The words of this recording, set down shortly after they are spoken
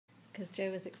because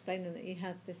Joe was explaining that you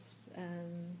had this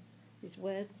these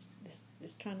words,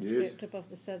 this transcript above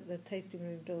the tasting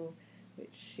room door,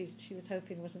 which she was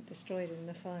hoping wasn't destroyed in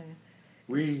the fire.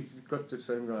 We got the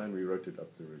same guy and we wrote it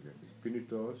up there again.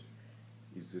 Pinotage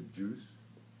is a juice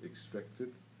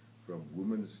extracted from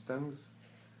women's tongues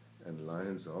and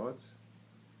lions' hearts.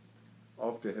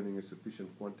 After having a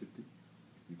sufficient quantity,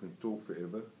 you can talk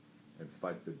forever and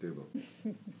fight the devil.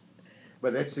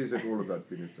 But that says it all about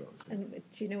Pinotage. And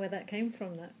do you know where that came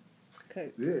from, that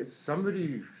quote? Yeah,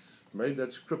 somebody made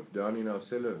that script down in our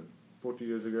cellar 40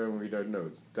 years ago and we don't know.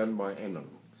 It's done by Annan,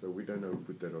 so we don't know who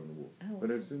put that on the wall. Oh, but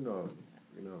it's in our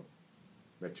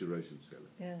maturation cellar.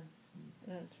 Yeah,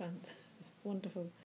 that's fun. Wonderful.